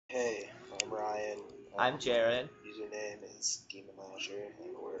Hey, I'm Ryan. I'm Jared. Username is Demon Lasher,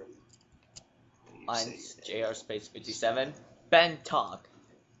 and we're. You say Mine's your name. JR Space 57. Ben talk.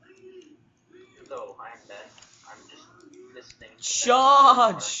 Hello, I'm Ben. I'm just listening.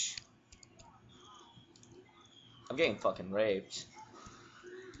 Charge! I'm getting fucking raped.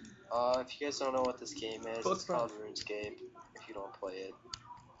 If you guys don't know what this game is, Book it's called bro. RuneScape. If you don't play it,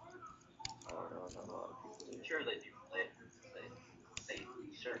 I don't know, not a lot of people do. I'm sure they do play it. They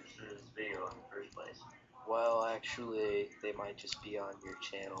searched for this video in the first place. Well, actually, they might just be on your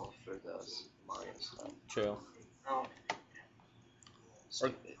channel for the Mario stuff. True. Oh,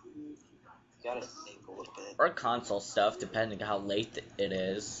 Stupid. You gotta think a little bit. Or console stuff, depending how late it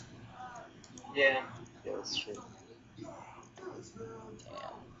is. yeah. Yeah, that's true. Damn.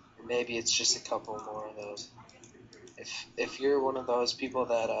 Maybe it's just a couple more of those. If you're one of those people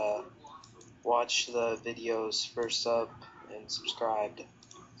that watch the videos first up and subscribed,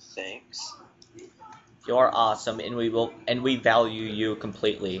 thanks. You are awesome, and we value you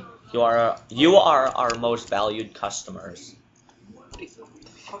completely. You are our most valued customers. What the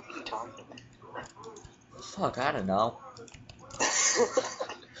fuck are you talking about? Fuck, I don't know.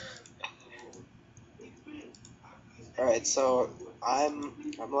 Alright, so I'm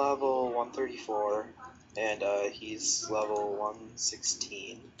level 134 and he's level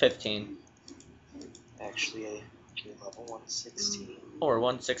 116. 15. Actually, you're level 116. Oh, we're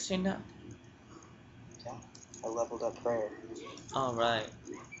 116 now? Yeah, I leveled up prayer. Alright.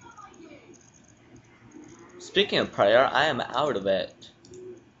 Speaking of prayer, I am out of it.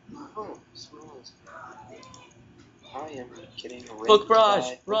 Oh, smells. I am getting raped. Book brush,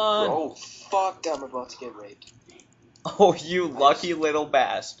 by... run! Oh fuck, I'm about to get raped. Oh, you lucky little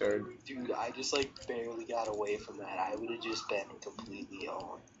bastard. Dude, I just like barely got away from that. I would have just been completely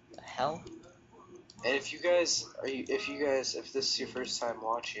on. The hell? And if if this is your first time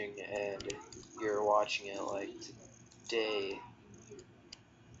watching and you're watching it like today,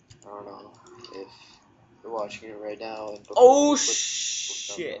 I don't know if you're watching it right now. And Oh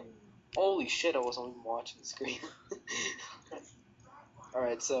shit! Holy shit! I wasn't even watching the screen. All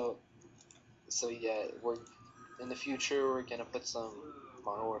right, so yeah, we're in the future we're gonna put some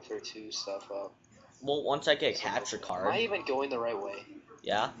Modern Warfare 2 stuff up. Well, once I get a capture Am I card. even going the right way?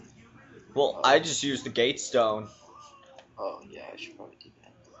 Yeah. Well, I just used the gate stone. Oh yeah, I should probably do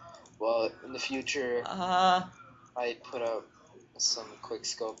that. Well, in the future, I'd put up some quick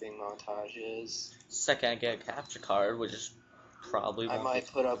scoping montages. Second I get a capture card, which is probably I won't might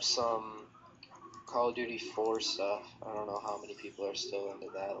be. put up some Call of Duty 4 stuff. I don't know how many people are still into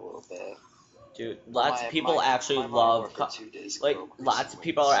that a little bit. Dude, lots of people actually love. Like, lots of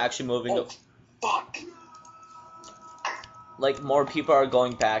people are actually moving. Oh, fuck! Like, more people are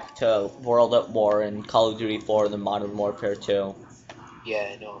going back to World at War and Call of Duty 4 than Modern Warfare 2. Yeah,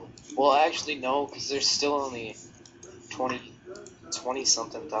 I know. Well, actually, no, because there's still only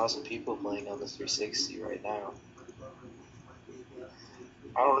 20-something thousand people playing on the 360 right now.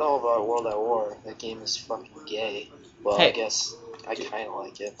 I don't know about World at War. That game is fucking gay. Well, Hey, I guess I kind of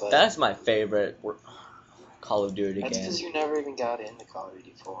like it, but... That's my favorite Call of Duty That's game. because you never even got into Call of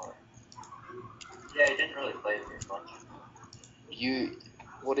Duty 4. Yeah, I didn't really play it very much.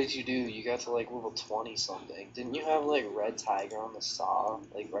 What did you do? You got to like level 20 something. Didn't you have like Red Tiger on the saw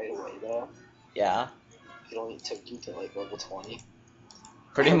like right away though? Yeah. It only took you to like level 20.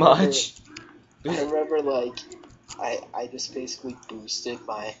 Pretty much. I remember like I just basically boosted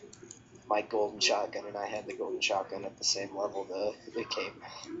my golden shotgun, and I had the golden shotgun at the same level the came.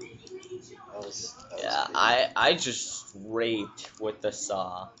 That was Yeah, crazy. I just raped with the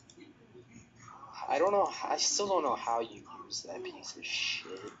saw. I don't know. I still don't know how you use that piece of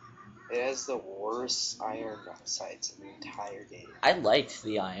shit. It has the worst iron sights in the entire game. I liked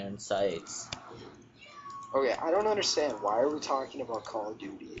the iron sights. Okay, I don't understand. Why are we talking about Call of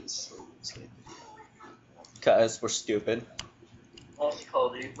Duty? Because we're stupid. Most Call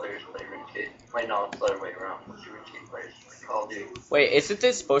of Duty players play RuneScape. Wait, no, it's the other way around. Most RuneScape players play Call of Duty. Wait, isn't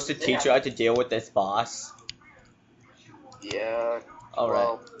this supposed to teach you how to deal with this boss? Yeah. Alright.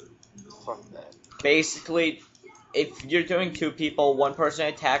 Well, fuck that. Basically, if you're doing two people, one person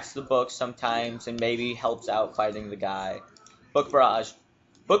attacks the book sometimes and maybe helps out fighting the guy. Book barrage.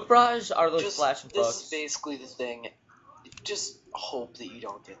 Book barrage are those flashing books. This is basically the thing. Just hope that you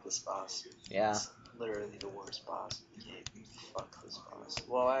don't get this boss. Yeah. It's literally the worst boss in the game. Fuck this boss.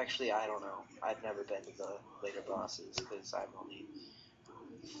 Well, actually, I don't know. I've never been to the later bosses because I'm only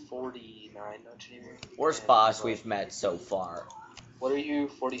 49 Dungeoneering. Worst boss we've met so far. What are you,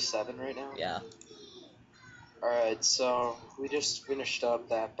 47 right now? Yeah. Alright, so we just finished up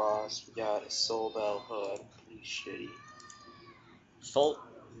that boss. We got a Soul Bell Hood. Pretty shitty.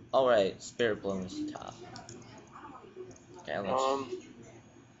 Alright, Spirit Bloom is top. Okay,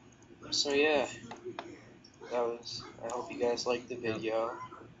 let's... So yeah, that was. I hope you guys liked the video.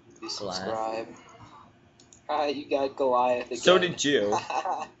 Please subscribe. You got Goliath again. So did you.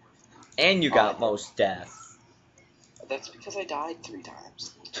 And you got most death. That's because I died 3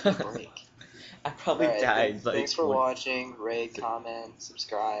 times. Give me a break. I probably died like... Thanks for watching. Rate, comment,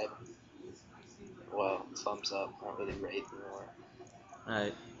 subscribe. Well, thumbs up. Not really rate anymore.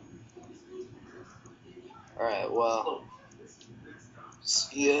 Alright. Alright, well.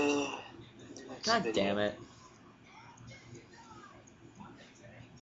 See ya. God damn it.